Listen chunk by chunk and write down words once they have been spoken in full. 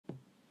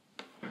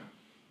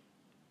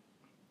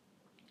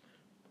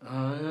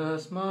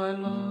asked my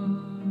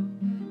love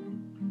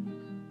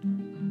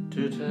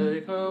to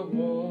take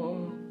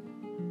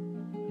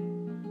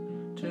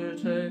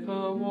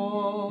a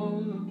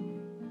walk,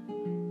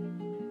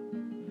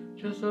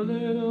 just a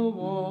little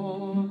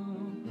walk,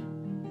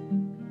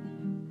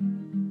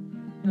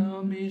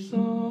 down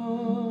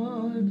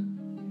beside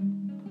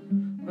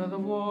where the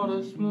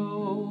waters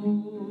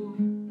flow,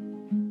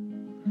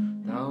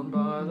 down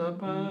by the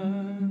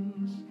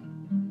banks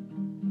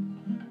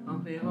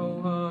of the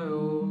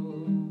Ohio,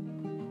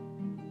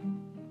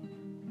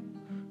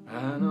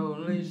 and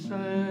only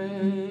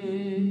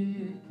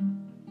say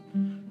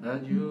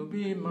that you'll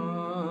be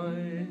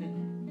mine,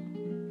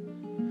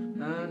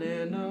 and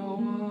in the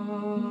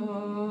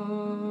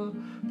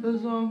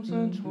arms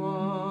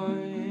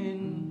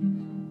entwined,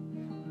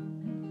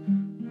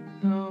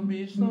 down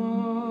beside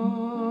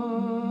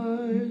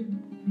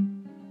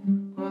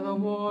where the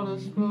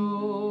waters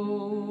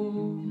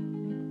flow,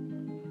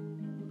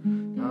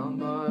 down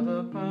by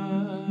the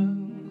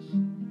banks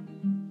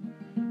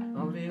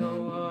of the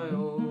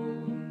Ohio.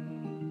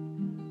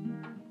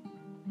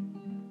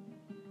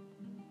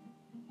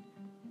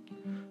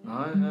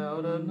 I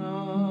held a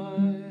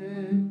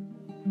knife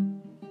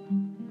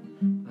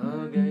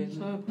against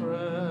her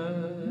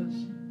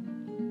breast,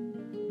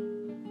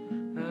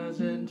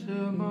 as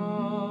into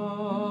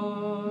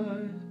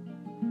my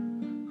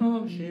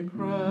arms she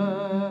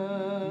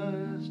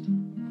pressed.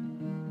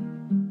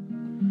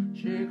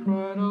 She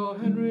cried, "Oh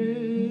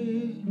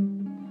Henry,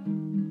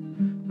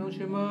 don't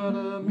you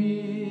murder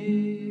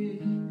me.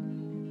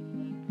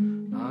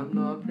 I'm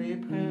not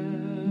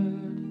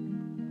prepared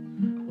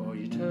for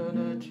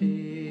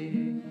eternity."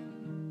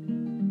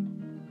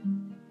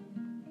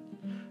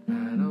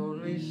 And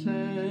only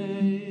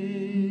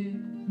say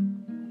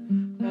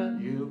that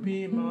you'll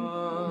be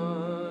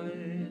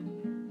mine,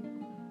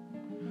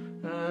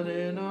 and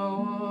in our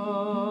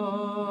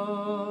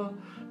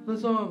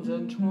arms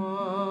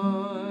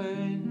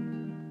entwined,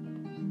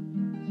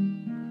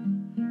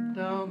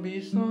 down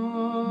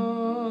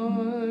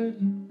beside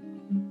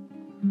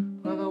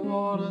where the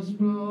waters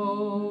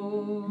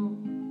flow,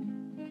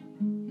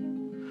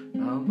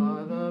 down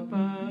by the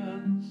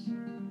banks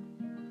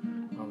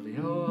of the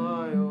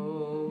Ohio.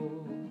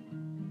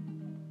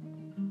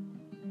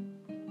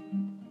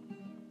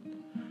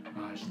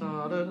 I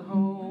started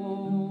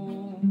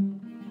home,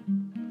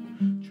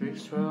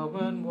 tricks 12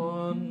 and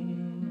 1.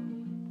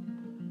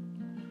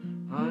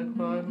 I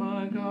cried,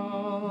 "My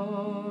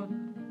God,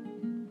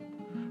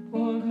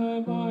 what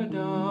have I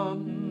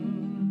done?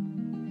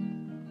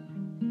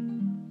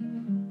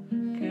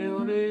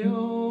 Killed the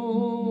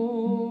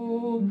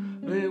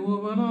only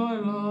woman I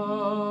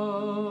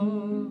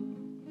love,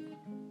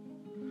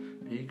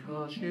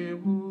 because she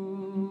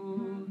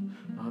would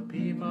not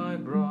be my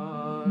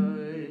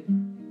bride."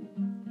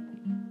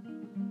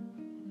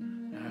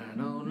 And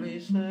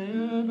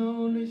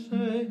only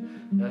say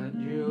that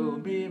you'll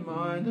be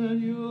mine, that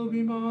you'll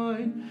be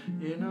mine.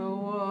 You know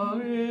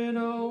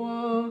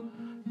what,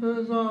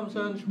 there's arms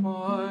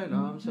entwined,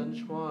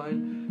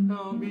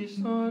 down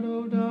beside,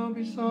 oh down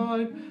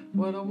beside,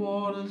 where the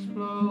waters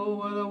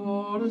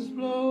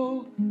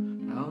flow,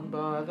 down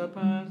by the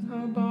banks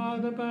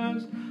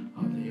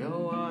of the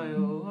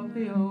Ohio.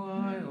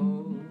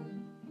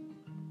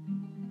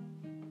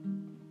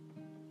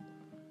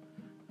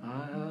 I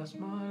asked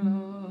my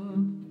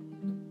love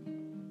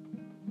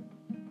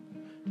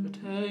to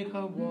take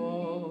a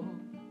walk,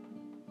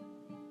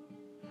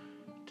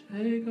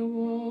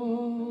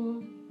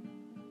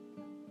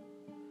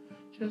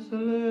 just a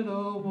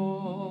little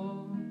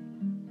walk,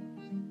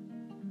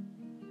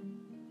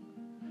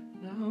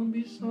 down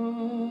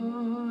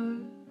beside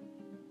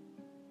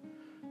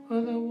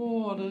where the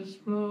waters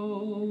flow.